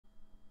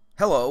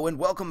Hello and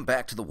welcome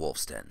back to the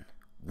Wolf's Den.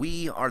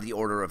 We are the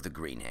Order of the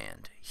Green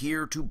Hand,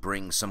 here to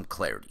bring some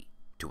clarity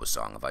to A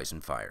Song of Ice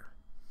and Fire.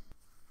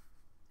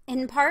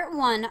 In part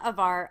 1 of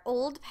our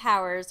Old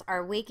Powers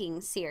Are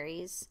Waking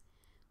series,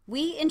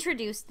 we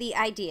introduced the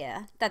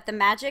idea that the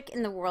magic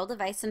in the world of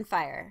ice and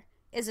fire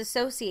is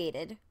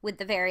associated with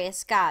the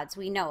various gods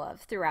we know of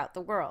throughout the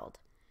world,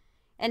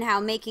 and how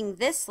making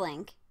this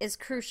link is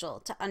crucial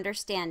to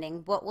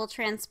understanding what will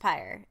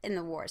transpire in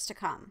the wars to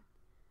come.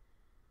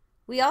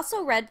 We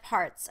also read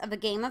parts of A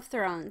Game of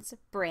Thrones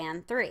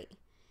Bran 3,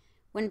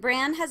 when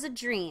Bran has a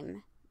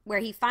dream where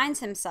he finds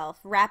himself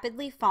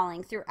rapidly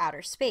falling through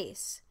outer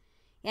space,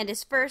 and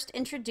is first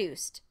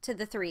introduced to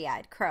the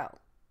three-eyed crow.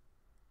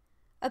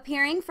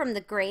 Appearing from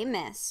the gray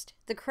mist,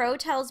 the crow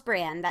tells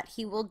Bran that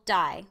he will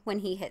die when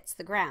he hits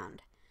the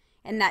ground,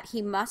 and that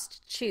he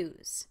must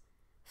choose,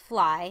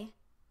 fly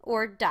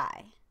or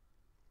die.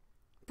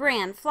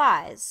 Bran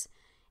flies,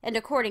 and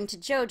according to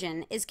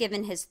Jojen, is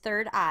given his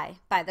third eye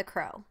by the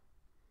crow.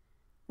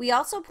 We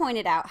also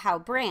pointed out how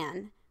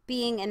Bran,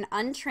 being an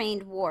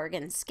untrained warg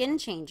and skin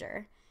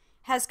changer,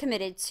 has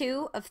committed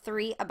 2 of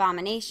 3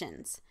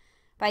 abominations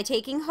by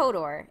taking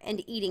Hodor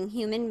and eating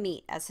human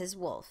meat as his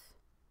wolf.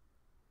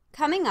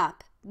 Coming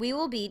up, we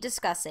will be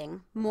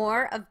discussing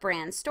more of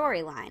Bran's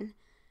storyline,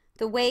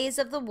 the ways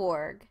of the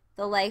warg,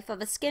 the life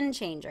of a skin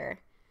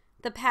changer,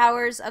 the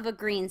powers of a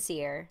green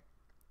seer,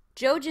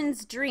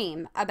 Jojen's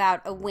dream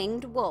about a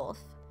winged wolf,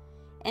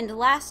 and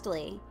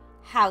lastly,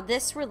 how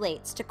this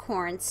relates to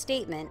Corrin's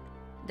statement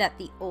that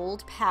the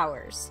old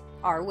powers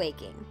are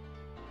waking.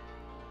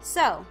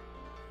 So,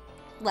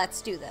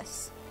 let's do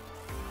this.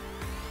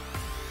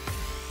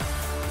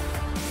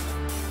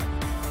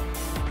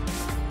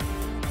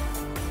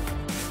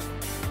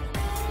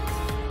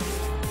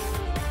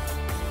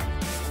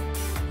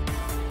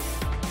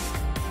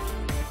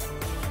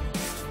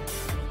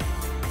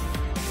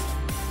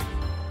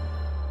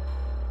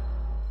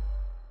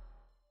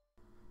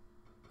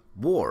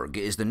 Warg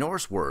is the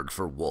Norse word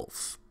for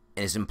wolf,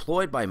 and is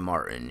employed by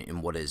Martin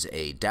in what is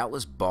a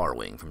doubtless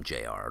borrowing from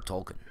J.R.R.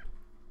 Tolkien.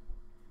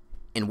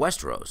 In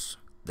Westeros,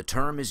 the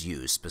term is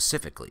used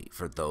specifically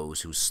for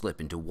those who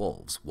slip into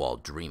wolves while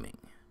dreaming.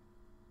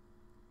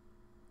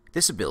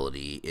 This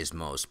ability is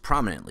most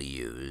prominently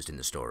used in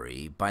the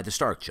story by the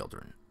Stark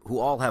children, who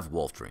all have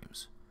wolf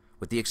dreams,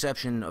 with the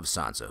exception of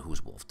Sansa,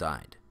 whose wolf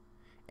died.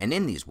 And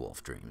in these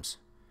wolf dreams,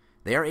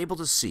 they are able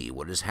to see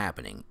what is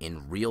happening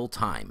in real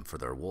time for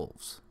their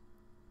wolves.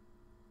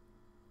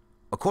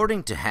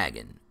 According to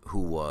Hagen, who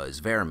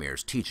was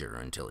Varamir's teacher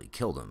until he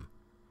killed him,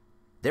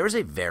 there is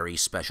a very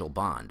special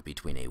bond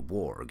between a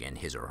warg and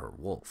his or her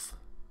wolf.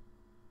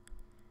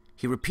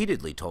 He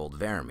repeatedly told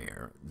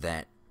Varamir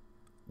that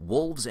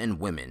wolves and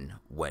women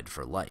wed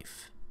for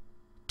life.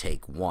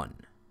 Take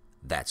one,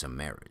 that's a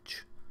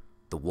marriage.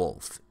 The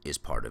wolf is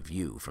part of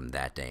you from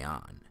that day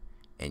on,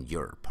 and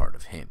you're part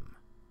of him.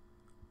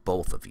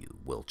 Both of you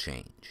will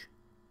change.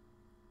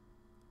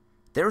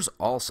 There's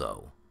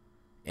also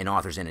an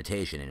author's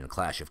annotation in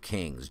Clash of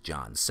Kings,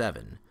 John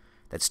 7,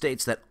 that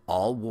states that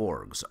all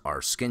wargs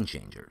are skin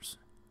changers,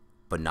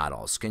 but not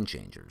all skin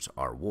changers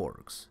are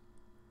wargs,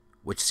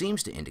 which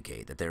seems to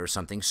indicate that there is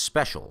something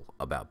special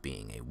about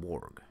being a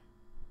warg.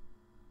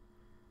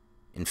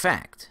 In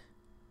fact,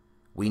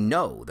 we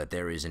know that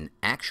there is an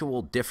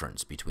actual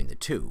difference between the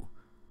two,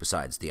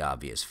 besides the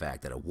obvious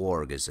fact that a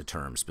warg is a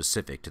term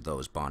specific to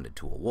those bonded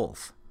to a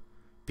wolf,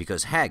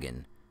 because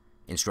Hagen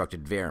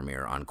instructed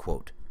Varamir on,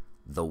 quote,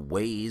 the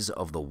ways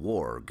of the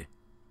warg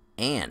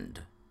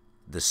and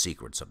the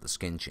secrets of the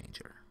skin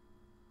changer.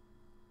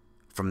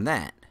 From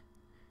that,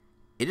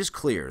 it is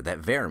clear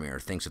that Varamir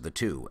thinks of the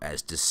two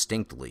as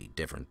distinctly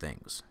different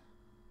things.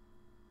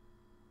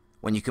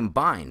 When you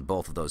combine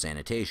both of those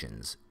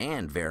annotations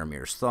and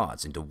Varamir's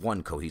thoughts into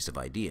one cohesive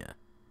idea,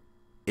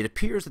 it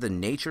appears that the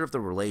nature of the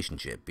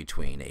relationship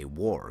between a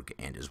warg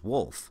and his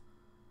wolf,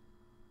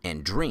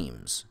 and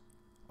dreams,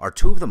 are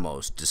 2 of the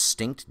most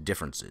distinct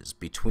differences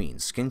between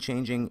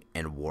skin-changing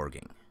and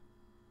warging.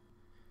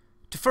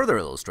 To further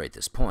illustrate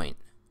this point,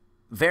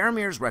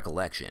 Varamir's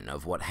recollection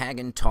of what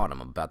Hagen taught him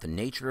about the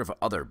nature of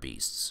other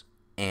beasts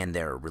and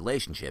their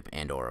relationship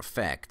and/or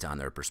effect on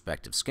their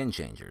prospective skin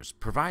changers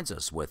provides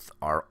us with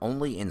our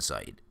only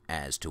insight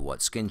as to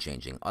what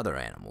skin-changing other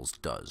animals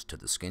does to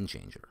the skin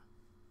changer.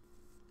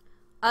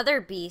 Other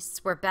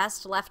beasts were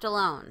best left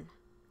alone,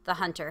 the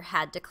hunter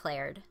had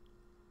declared.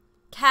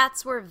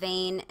 Cats were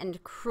vain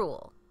and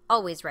cruel,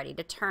 always ready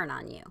to turn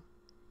on you.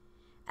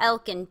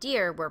 Elk and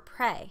deer were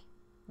prey,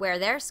 wear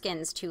their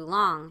skins too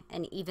long,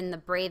 and even the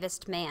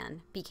bravest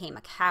man became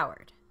a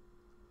coward.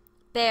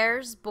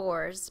 Bears,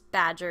 boars,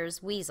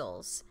 badgers,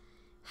 weasels,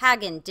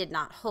 Hagen did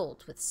not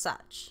hold with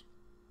such.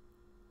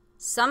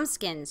 Some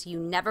skins you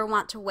never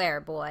want to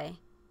wear, boy.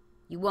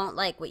 You won't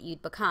like what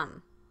you'd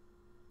become.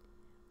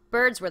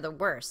 Birds were the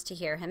worst, to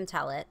hear him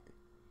tell it.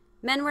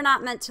 Men were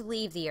not meant to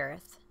leave the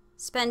earth.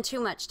 Spend too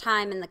much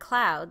time in the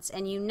clouds,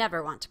 and you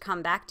never want to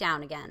come back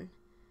down again.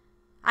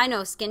 I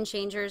know skin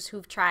changers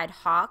who've tried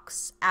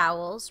hawks,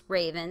 owls,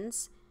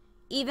 ravens,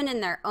 even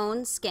in their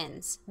own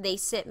skins, they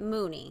sit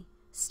moony,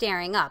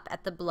 staring up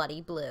at the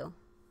bloody blue.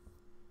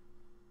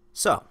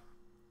 So,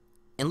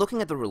 in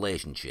looking at the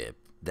relationship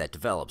that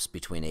develops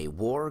between a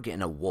warg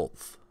and a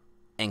wolf,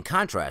 and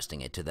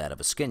contrasting it to that of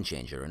a skin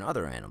changer in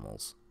other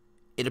animals,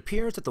 it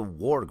appears that the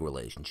warg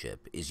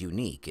relationship is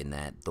unique in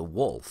that the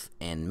wolf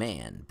and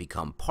man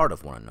become part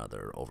of one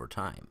another over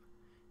time,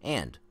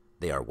 and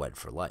they are wed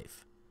for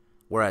life,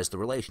 whereas the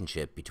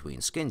relationship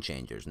between skin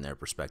changers and their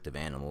respective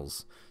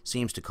animals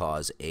seems to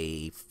cause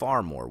a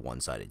far more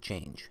one-sided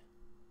change.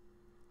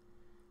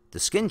 The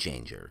skin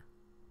changer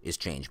is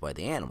changed by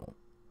the animal,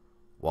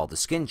 while the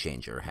skin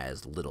changer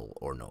has little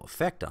or no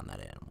effect on that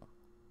animal.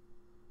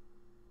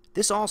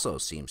 This also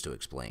seems to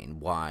explain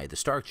why the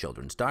Stark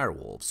children's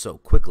direwolves so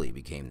quickly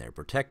became their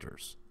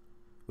protectors,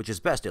 which is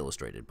best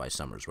illustrated by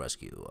Summer's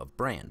rescue of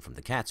Bran from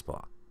the cat's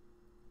paw.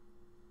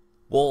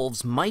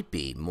 Wolves might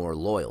be more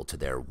loyal to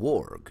their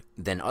warg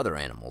than other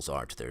animals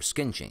are to their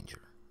skin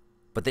changer,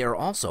 but they are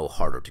also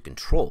harder to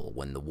control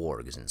when the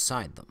warg is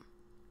inside them,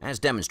 as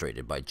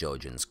demonstrated by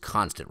Jojen's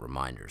constant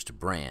reminders to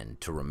Bran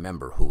to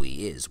remember who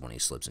he is when he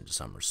slips into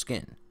Summer's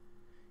skin,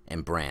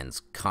 and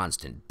Bran's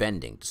constant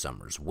bending to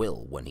Summer's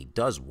will when he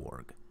does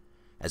warg,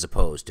 as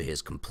opposed to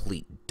his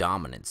complete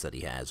dominance that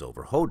he has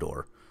over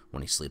Hodor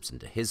when he sleeps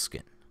into his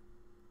skin.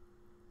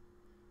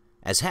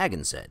 As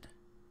Hagen said,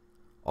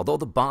 although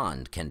the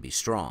bond can be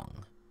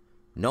strong,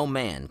 no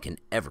man can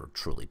ever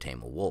truly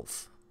tame a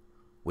wolf,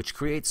 which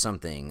creates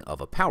something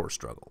of a power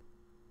struggle.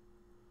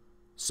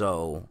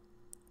 So,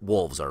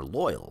 wolves are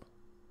loyal,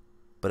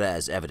 but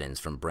as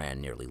evidenced from Bran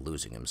nearly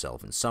losing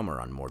himself in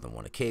Summer on more than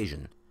one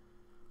occasion,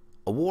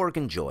 a warg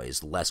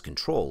enjoys less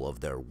control of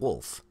their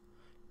wolf,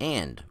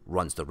 and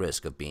runs the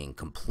risk of being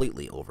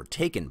completely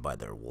overtaken by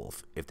their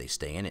wolf if they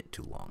stay in it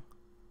too long.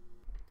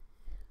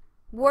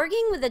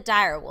 Warging with a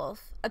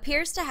direwolf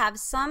appears to have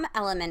some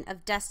element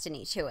of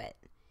destiny to it,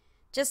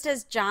 just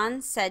as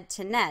Jon said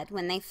to Ned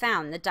when they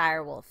found the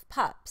direwolf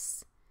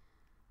pups.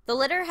 The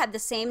litter had the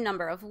same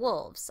number of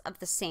wolves of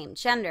the same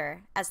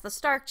gender as the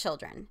Stark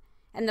children,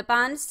 and the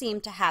bond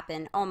seemed to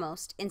happen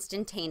almost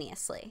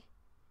instantaneously.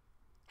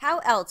 How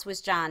else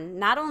was Jon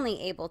not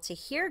only able to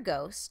hear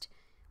Ghost,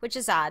 which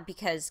is odd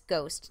because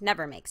Ghost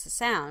never makes a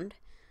sound,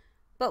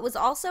 but was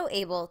also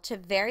able to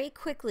very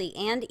quickly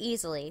and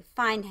easily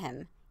find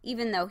him,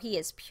 even though he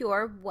is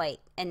pure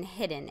white and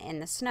hidden in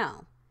the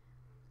snow?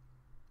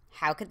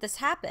 How could this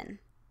happen?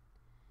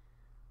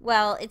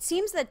 Well, it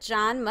seems that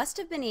Jon must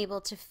have been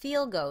able to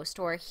feel Ghost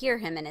or hear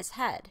him in his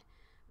head,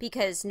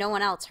 because no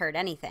one else heard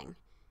anything,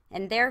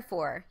 and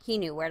therefore he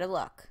knew where to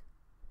look.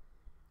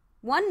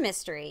 One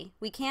mystery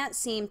we can't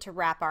seem to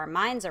wrap our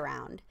minds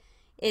around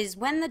is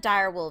when the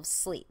direwolves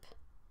sleep.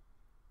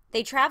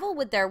 They travel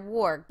with their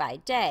warg by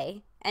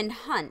day and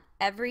hunt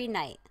every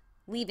night,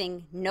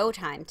 leaving no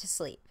time to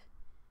sleep.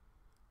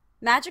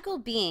 Magical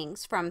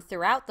beings from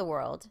throughout the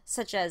world,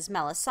 such as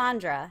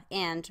Melisandre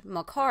and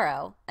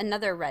Moqorro,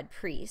 another red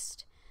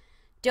priest,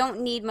 don't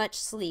need much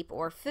sleep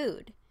or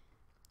food,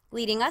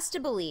 leading us to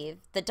believe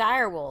the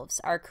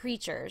direwolves are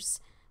creatures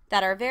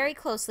that are very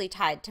closely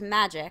tied to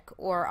magic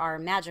or are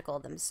magical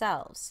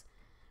themselves,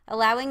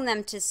 allowing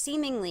them to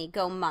seemingly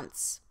go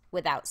months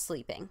without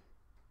sleeping.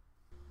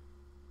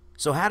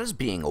 So how does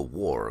being a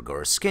warg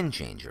or a skin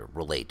changer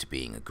relate to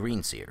being a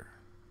greenseer?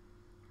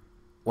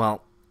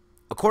 Well,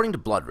 according to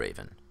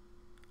Bloodraven,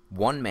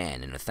 1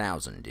 man in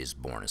 1,000 is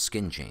born a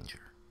skin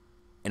changer,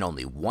 and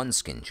only 1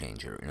 skin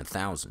changer in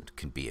 1,000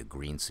 can be a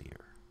greenseer.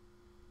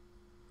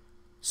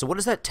 So what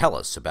does that tell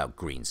us about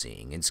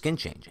greenseeing and skin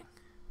changing?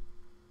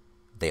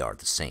 They are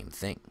the same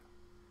thing.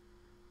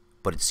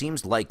 But it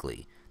seems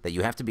likely that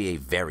you have to be a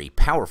very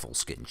powerful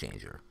skin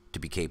changer to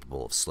be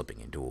capable of slipping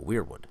into a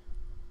weirwood.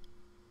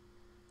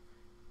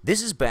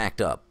 This is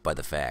backed up by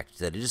the fact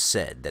that it is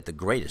said that the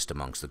greatest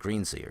amongst the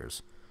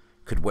greenseers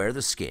could wear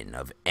the skin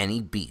of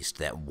any beast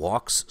that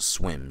walks,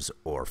 swims,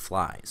 or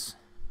flies.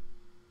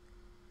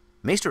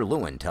 Maester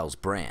Luwin tells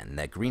Bran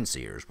that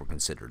greenseers were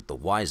considered the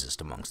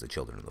wisest amongst the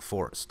children of the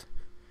forest,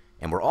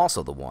 and were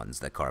also the ones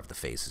that carved the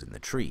faces in the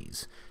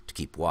trees to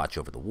keep watch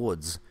over the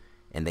woods,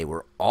 and they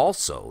were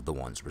also the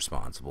ones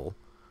responsible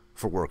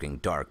for working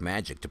dark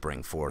magic to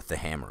bring forth the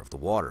Hammer of the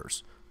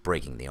Waters,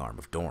 breaking the arm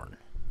of Dorne.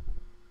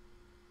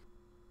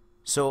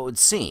 So it would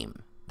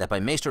seem that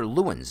by Maester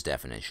Luwin's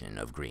definition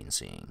of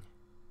greenseeing,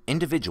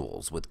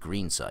 individuals with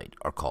green sight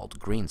are called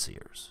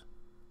greenseers.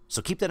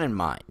 So keep that in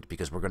mind,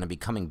 because we're going to be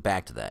coming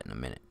back to that in a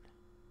minute.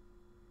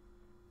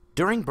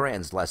 During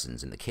Bran's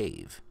lessons in the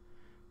cave,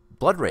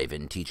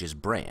 Bloodraven teaches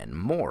Bran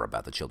more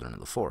about the children of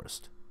the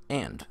forest,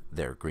 and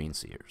their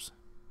greenseers.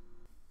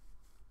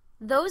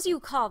 Those you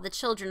call the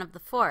children of the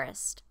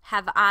forest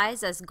have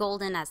eyes as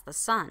golden as the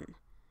sun,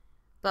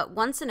 but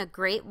once in a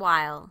great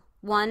while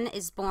one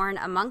is born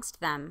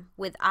amongst them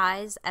with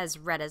eyes as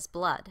red as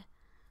blood,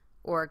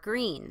 or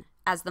green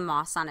as the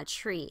moss on a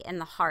tree in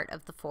the heart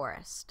of the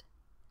forest.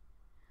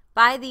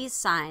 By these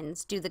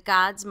signs do the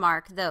gods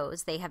mark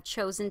those they have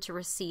chosen to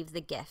receive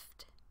the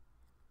gift.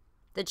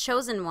 The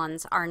chosen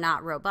ones are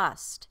not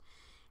robust,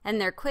 and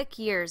their quick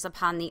years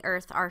upon the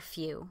earth are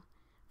few,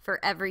 for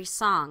every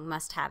song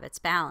must have its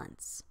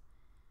balance.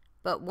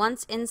 But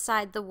once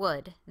inside the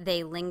wood,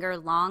 they linger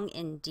long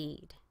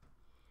indeed.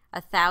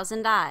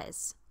 1,000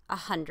 eyes,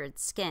 100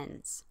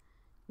 skins,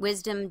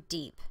 wisdom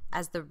deep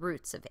as the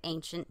roots of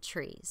ancient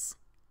trees.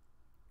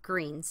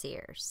 Green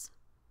Seers.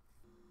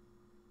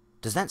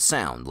 Does that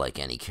sound like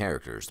any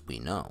characters we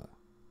know?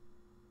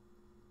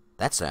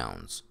 That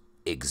sounds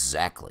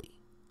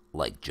exactly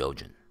like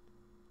Jojen.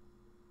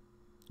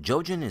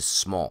 Jojen is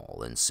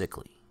small and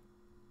sickly.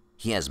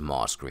 He has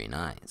moss-green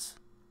eyes.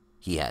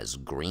 He has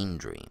green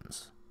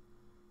dreams.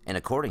 And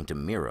according to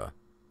Mira,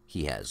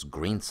 he has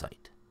green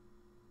sight.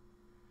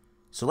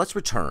 So let's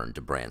return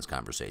to Bran's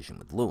conversation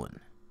with Lewin.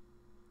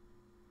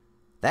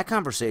 That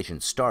conversation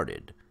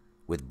started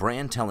with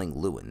Bran telling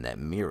Lewin that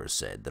Mira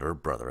said that her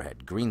brother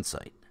had green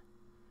sight,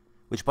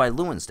 which by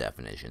Lewin's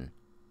definition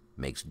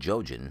makes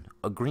Jojen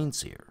a green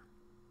seer.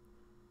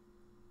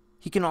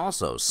 He can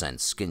also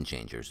sense skin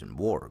changers and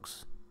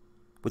wargs,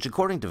 which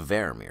according to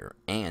Varamir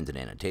and an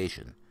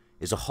annotation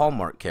is a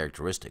hallmark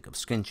characteristic of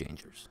skin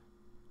changers.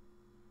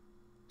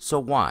 So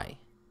why,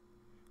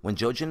 when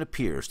Jojen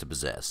appears to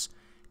possess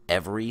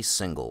every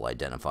single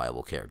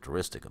identifiable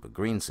characteristic of a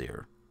green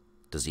seer,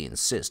 does he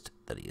insist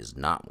that he is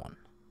not one?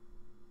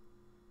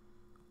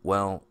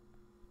 Well,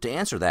 to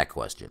answer that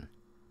question,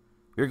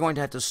 we're going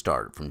to have to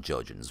start from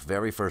Jojen's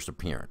very first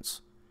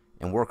appearance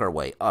and work our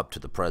way up to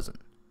the present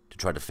to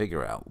try to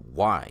figure out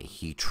why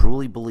he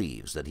truly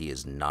believes that he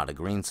is not a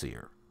green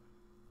seer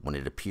when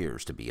it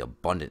appears to be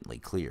abundantly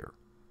clear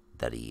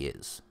that he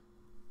is.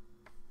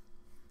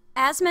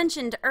 As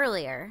mentioned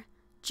earlier,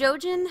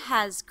 Jojen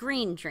has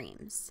green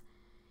dreams.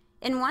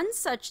 In one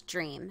such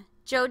dream,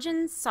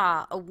 Jojen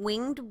saw a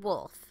winged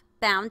wolf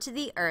bound to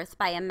the earth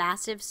by a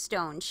massive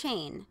stone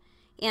chain,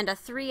 and a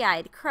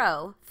three-eyed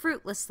crow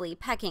fruitlessly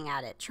pecking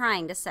at it,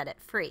 trying to set it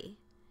free.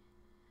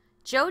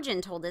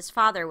 Jojen told his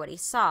father what he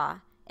saw,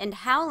 and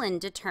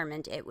Howland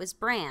determined it was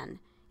Bran,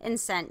 and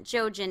sent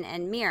Jojen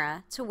and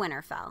Mira to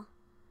Winterfell.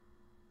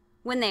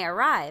 When they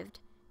arrived,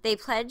 they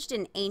pledged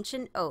an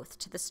ancient oath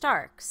to the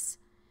Starks,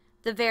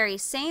 the very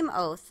same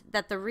oath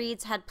that the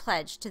Reeds had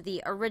pledged to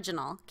the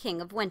original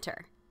King of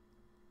Winter.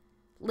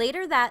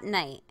 Later that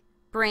night,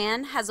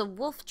 Bran has a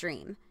wolf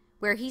dream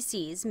where he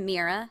sees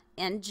Mira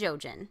and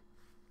Jojen.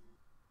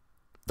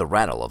 The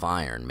rattle of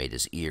iron made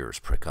his ears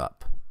prick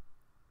up.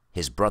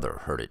 His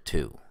brother heard it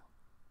too.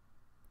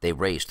 They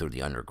raced through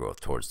the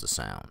undergrowth towards the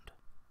sound.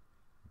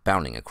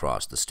 Bounding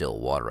across the still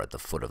water at the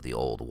foot of the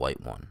old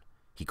White One,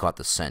 he caught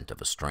the scent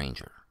of a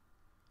stranger.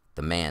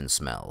 The man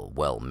smell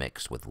well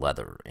mixed with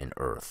leather and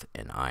earth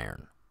and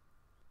iron.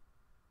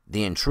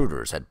 The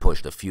intruders had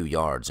pushed a few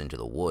yards into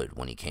the wood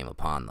when he came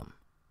upon them.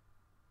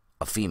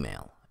 A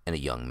female and a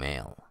young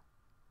male,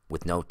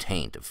 with no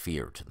taint of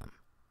fear to them,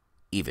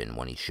 even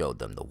when he showed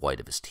them the white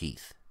of his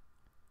teeth.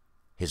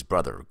 His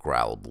brother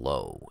growled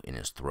low in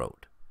his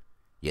throat,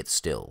 yet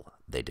still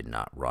they did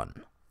not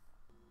run.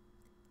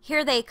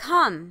 "Here they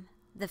come,"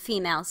 the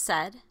female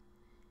said.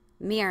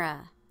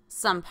 "Mira,"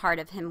 some part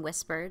of him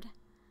whispered,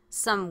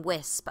 some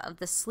wisp of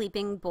the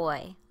sleeping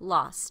boy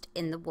lost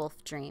in the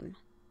wolf dream.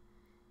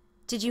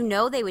 "Did you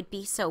know they would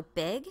be so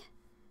big?"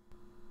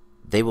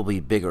 "They will be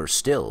bigger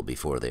still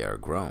before they are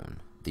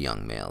grown," the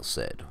young male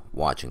said,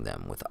 watching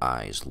them with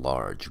eyes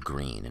large,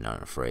 green, and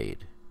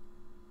unafraid.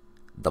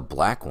 "The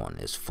black one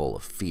is full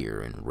of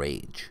fear and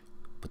rage,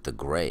 but the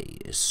gray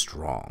is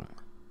strong,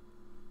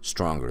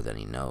 stronger than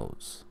he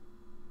knows.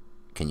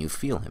 Can you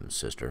feel him,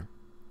 sister?"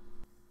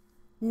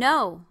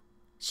 "No,"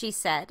 she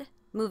said,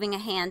 moving a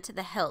hand to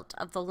the hilt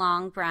of the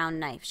long brown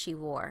knife she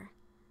wore.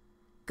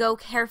 "Go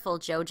careful,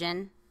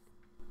 Jojen."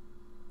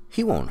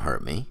 "He won't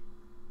hurt me.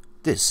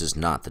 This is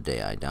not the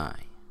day I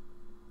die."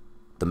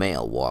 The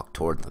male walked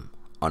toward them,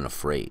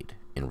 unafraid,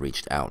 and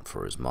reached out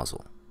for his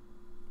muzzle,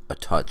 a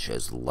touch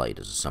as light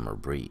as a summer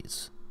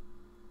breeze.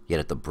 Yet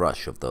at the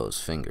brush of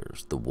those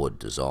fingers, the wood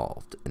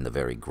dissolved, and the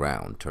very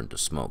ground turned to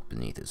smoke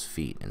beneath his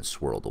feet and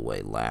swirled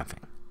away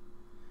laughing.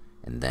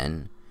 And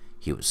then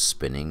he was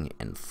spinning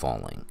and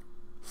falling,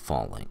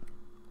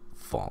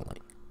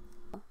 falling.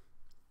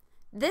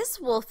 This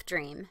wolf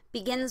dream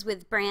begins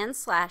with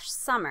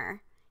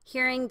Bran/Summer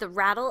hearing the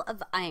rattle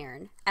of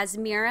iron as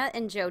Mira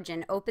and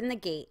Jojen open the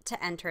gate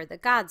to enter the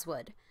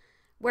Godswood,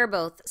 where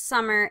both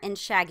Summer and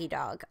Shaggy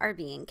Dog are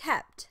being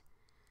kept,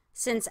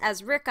 since,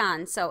 as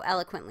Rickon so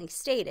eloquently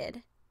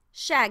stated,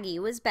 Shaggy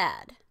was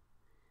bad.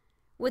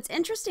 What's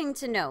interesting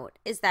to note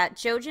is that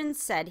Jojen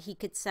said he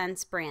could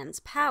sense Bran's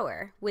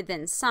power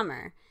within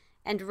Summer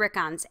and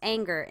Rickon's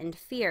anger and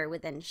fear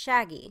within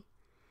Shaggy,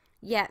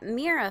 yet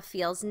Mira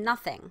feels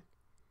nothing.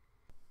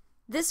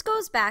 This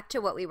goes back to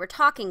what we were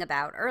talking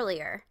about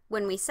earlier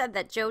when we said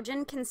that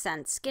Jojen can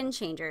sense skin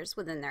changers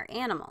within their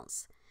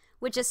animals,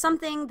 which is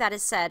something that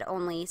is said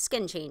only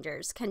skin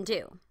changers can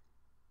do.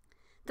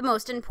 The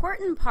most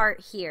important part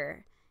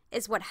here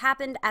is what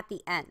happened at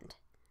the end.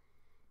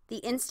 The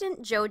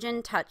instant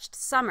Jojen touched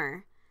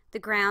Summer, the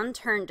ground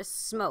turned to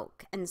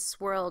smoke and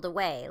swirled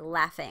away,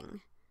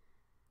 laughing.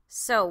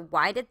 So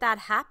why did that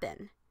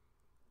happen?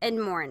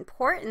 And more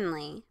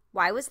importantly,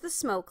 why was the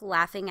smoke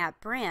laughing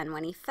at Bran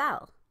when he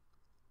fell?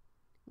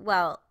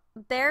 Well,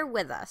 bear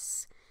with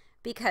us,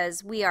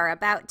 because we are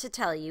about to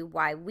tell you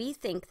why we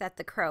think that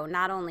the crow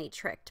not only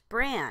tricked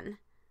Bran,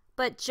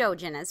 but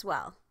Jojen as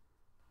well.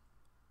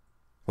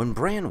 When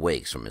Bran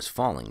wakes from his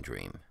falling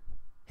dream,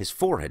 his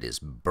forehead is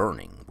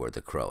burning where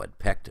the crow had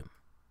pecked him,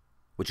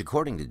 which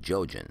according to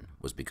Jojen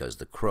was because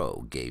the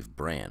crow gave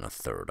Bran a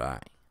third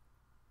eye.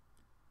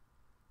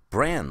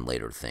 Bran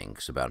later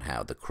thinks about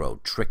how the crow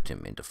tricked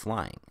him into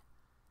flying,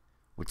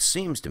 which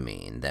seems to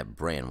mean that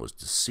Bran was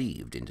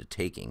deceived into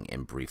taking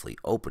and briefly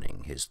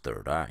opening his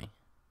third eye.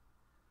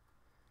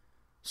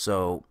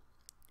 So,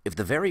 if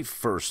the very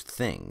first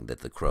thing that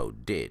the crow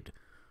did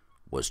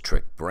was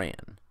trick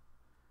Bran,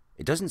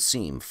 it doesn't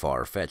seem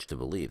far-fetched to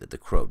believe that the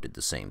crow did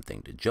the same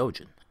thing to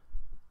Jojen.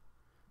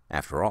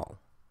 After all,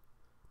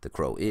 the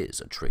crow is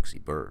a tricksy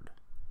bird.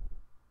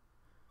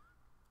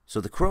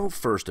 So the crow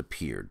first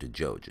appeared to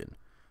Jojen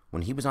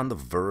when he was on the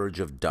verge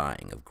of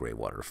dying of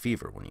graywater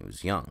fever when he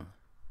was young,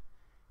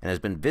 and has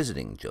been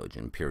visiting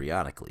Jojen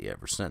periodically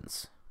ever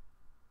since.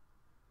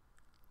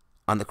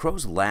 On the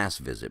crow's last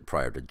visit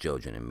prior to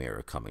Jojen and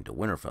Mira coming to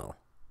Winterfell,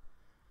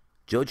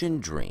 Jojen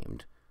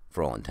dreamed,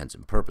 for all intents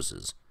and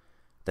purposes,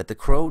 that the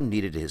crow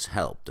needed his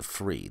help to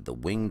free the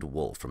winged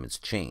wolf from its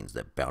chains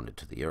that bound it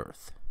to the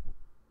earth.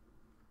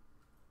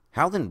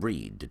 Howland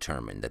Reed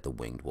determined that the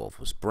winged wolf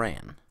was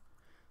Bran,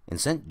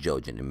 and sent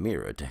Jojen and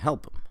Mira to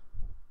help him.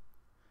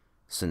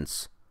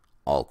 Since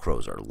all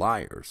crows are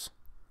liars,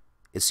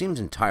 it seems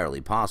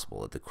entirely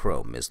possible that the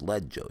crow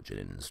misled Jojen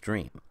in his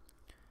dream,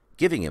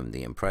 giving him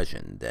the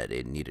impression that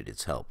it needed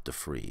its help to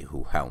free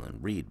who Howland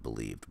Reed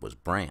believed was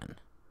Bran.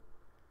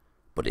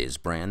 But is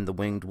Bran the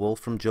winged wolf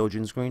from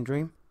Jojen's green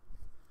dream?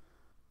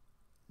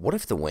 What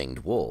if the winged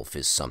wolf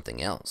is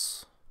something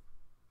else?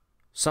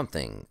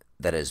 Something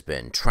that has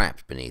been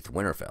trapped beneath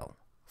Winterfell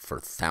for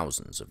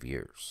thousands of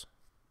years.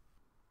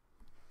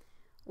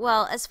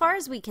 Well, as far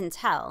as we can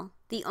tell,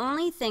 the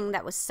only thing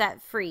that was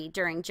set free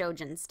during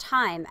Jojen's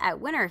time at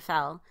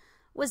Winterfell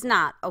was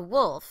not a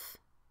wolf,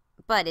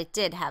 but it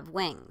did have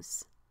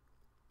wings.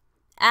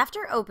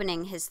 After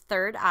opening his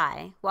third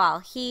eye, while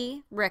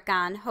he,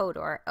 Rickon,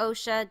 Hodor,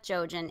 Osha,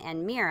 Jojen,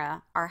 and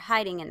Mira are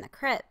hiding in the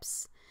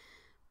crypts,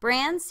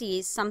 Bran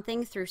sees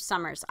something through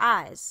Summer's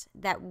eyes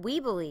that we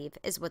believe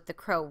is what the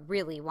crow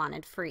really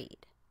wanted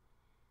freed.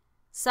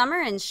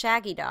 Summer and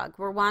Shaggy Dog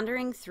were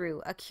wandering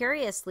through a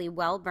curiously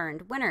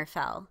well-burned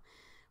Winterfell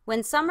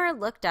when Summer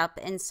looked up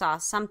and saw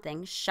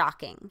something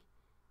shocking.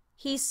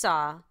 He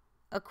saw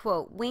a,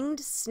 quote, winged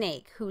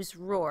snake whose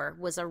roar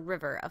was a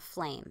river of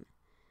flame,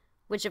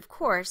 which of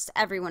course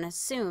everyone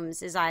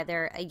assumes is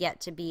either a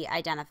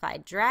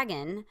yet-to-be-identified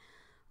dragon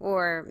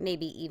or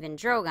maybe even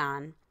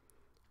Drogon.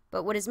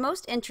 But what is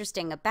most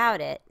interesting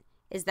about it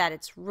is that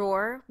its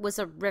roar was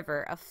a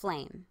river of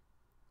flame.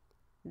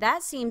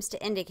 That seems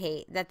to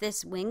indicate that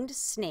this winged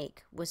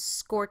snake was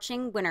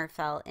scorching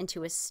Winterfell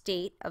into a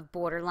state of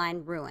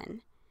borderline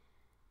ruin.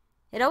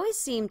 It always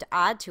seemed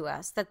odd to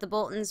us that the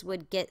Boltons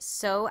would get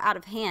so out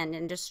of hand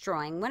in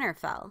destroying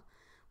Winterfell,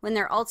 when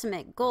their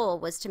ultimate goal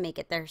was to make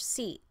it their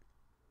seat.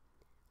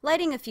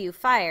 Lighting a few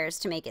fires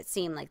to make it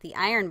seem like the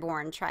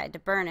Ironborn tried to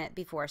burn it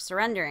before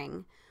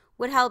surrendering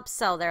would help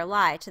sell their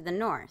lie to the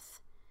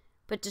north,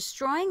 but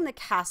destroying the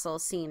castle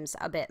seems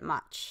a bit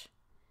much.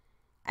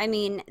 I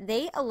mean,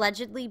 they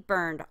allegedly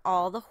burned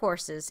all the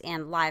horses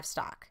and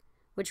livestock,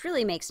 which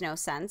really makes no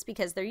sense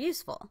because they're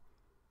useful.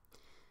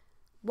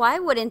 Why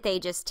wouldn't they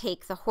just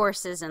take the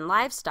horses and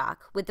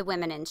livestock with the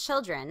women and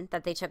children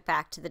that they took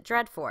back to the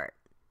Dreadfort?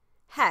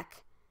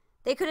 Heck,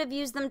 they could have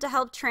used them to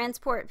help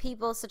transport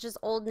people such as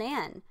Old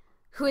Nan,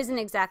 who isn't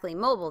exactly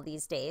mobile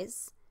these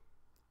days.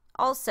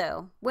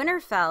 Also,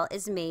 Winterfell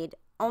is made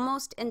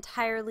almost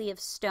entirely of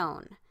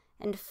stone,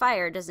 and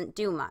fire doesn't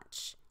do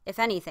much, if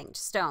anything, to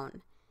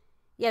stone.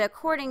 Yet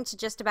according to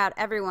just about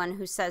everyone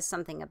who says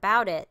something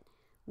about it,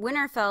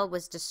 Winterfell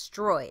was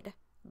destroyed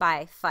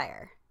by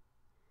fire.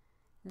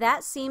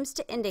 That seems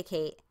to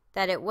indicate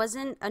that it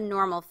wasn't a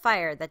normal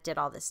fire that did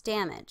all this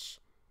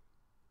damage,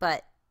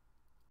 but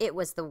it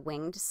was the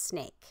winged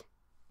snake.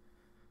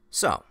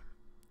 So,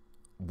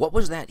 what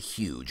was that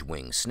huge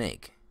winged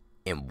snake,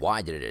 and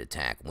why did it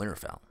attack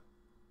Winterfell?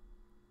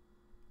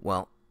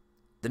 Well,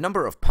 the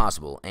number of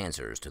possible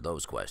answers to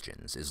those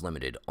questions is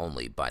limited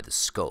only by the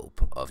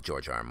scope of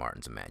George R. R.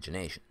 Martin's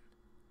imagination.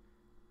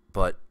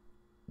 But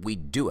we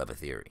do have a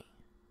theory.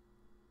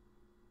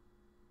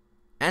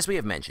 As we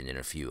have mentioned in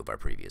a few of our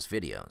previous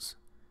videos,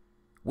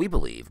 we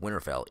believe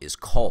Winterfell is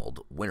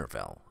called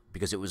Winterfell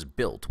because it was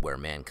built where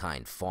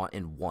mankind fought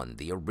and won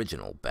the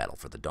original Battle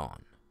for the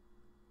Dawn.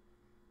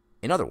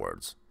 In other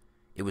words,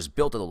 it was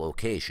built at a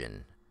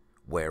location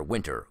where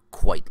winter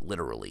quite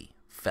literally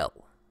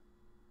fell.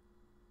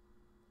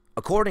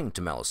 According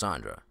to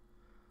Melisandre,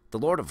 the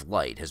Lord of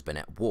Light has been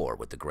at war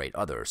with the Great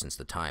Other since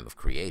the time of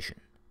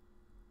creation.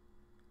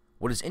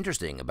 What is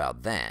interesting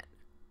about that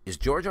is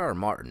George R. R.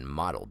 Martin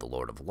modeled the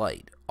Lord of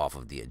Light off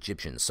of the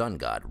Egyptian sun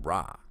god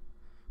Ra,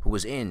 who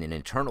was in an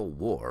eternal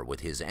war with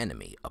his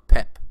enemy,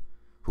 Apep,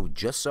 who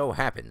just so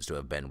happens to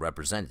have been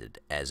represented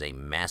as a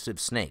massive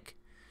snake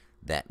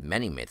that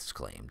many myths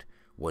claimed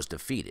was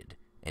defeated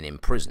and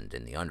imprisoned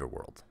in the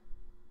underworld.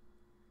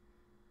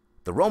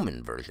 The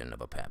Roman version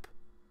of a Pep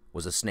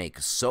was a snake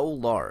so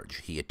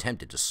large he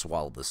attempted to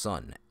swallow the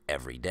sun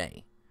every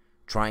day,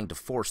 trying to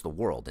force the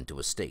world into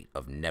a state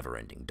of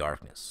never-ending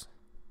darkness.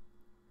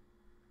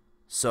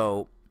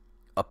 So,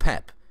 a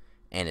Pep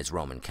and its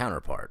Roman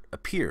counterpart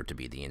appear to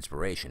be the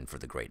inspiration for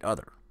the Great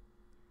Other.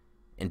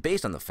 And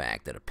based on the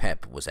fact that a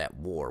Pep was at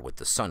war with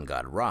the sun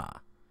god Ra,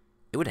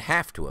 it would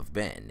have to have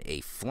been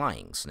a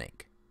flying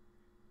snake.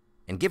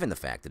 And given the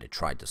fact that it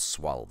tried to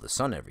swallow the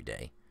sun every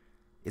day,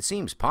 it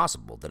seems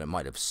possible that it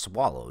might have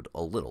swallowed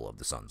a little of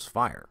the sun's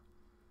fire,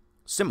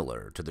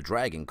 similar to the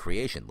dragon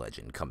creation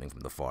legend coming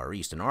from the Far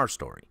East in our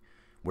story,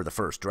 where the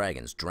first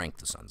dragons drank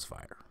the sun's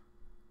fire.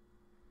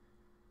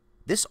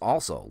 This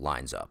also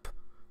lines up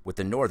with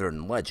the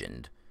northern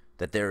legend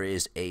that there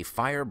is a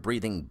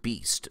fire-breathing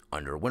beast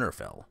under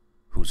Winterfell,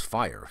 whose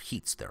fire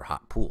heats their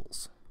hot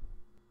pools.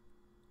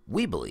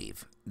 We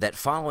believe that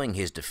following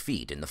his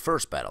defeat in the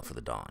first battle for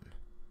the Dawn,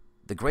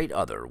 the Great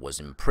Other was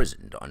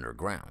imprisoned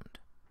underground,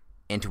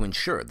 and to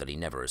ensure that he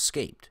never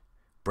escaped,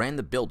 Bran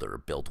the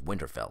Builder built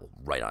Winterfell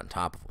right on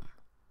top of him.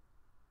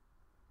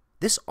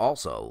 This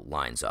also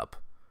lines up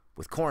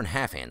with Qhorin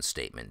Halfhand's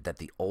statement that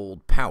the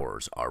old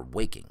powers are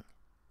waking,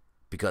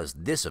 because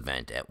this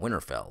event at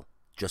Winterfell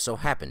just so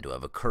happened to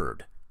have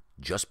occurred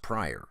just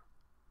prior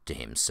to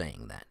him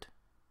saying that.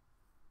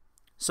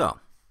 So,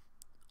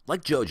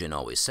 like Jojen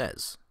always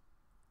says,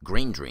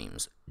 green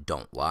dreams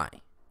don't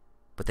lie,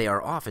 but they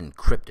are often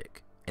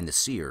cryptic, and the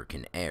seer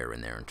can err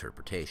in their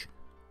interpretation.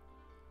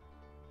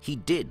 He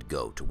did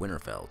go to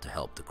Winterfell to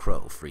help the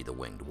Crow free the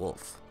Winged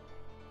Wolf,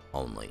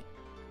 only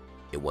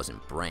it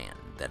wasn't Bran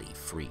that he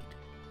freed.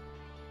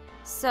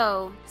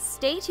 So,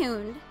 stay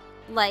tuned,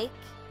 like,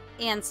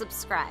 and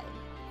subscribe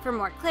for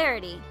more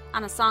clarity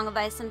on A Song of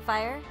Ice and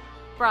Fire,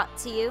 brought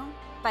to you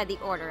by the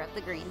Order of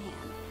the Green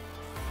Hand.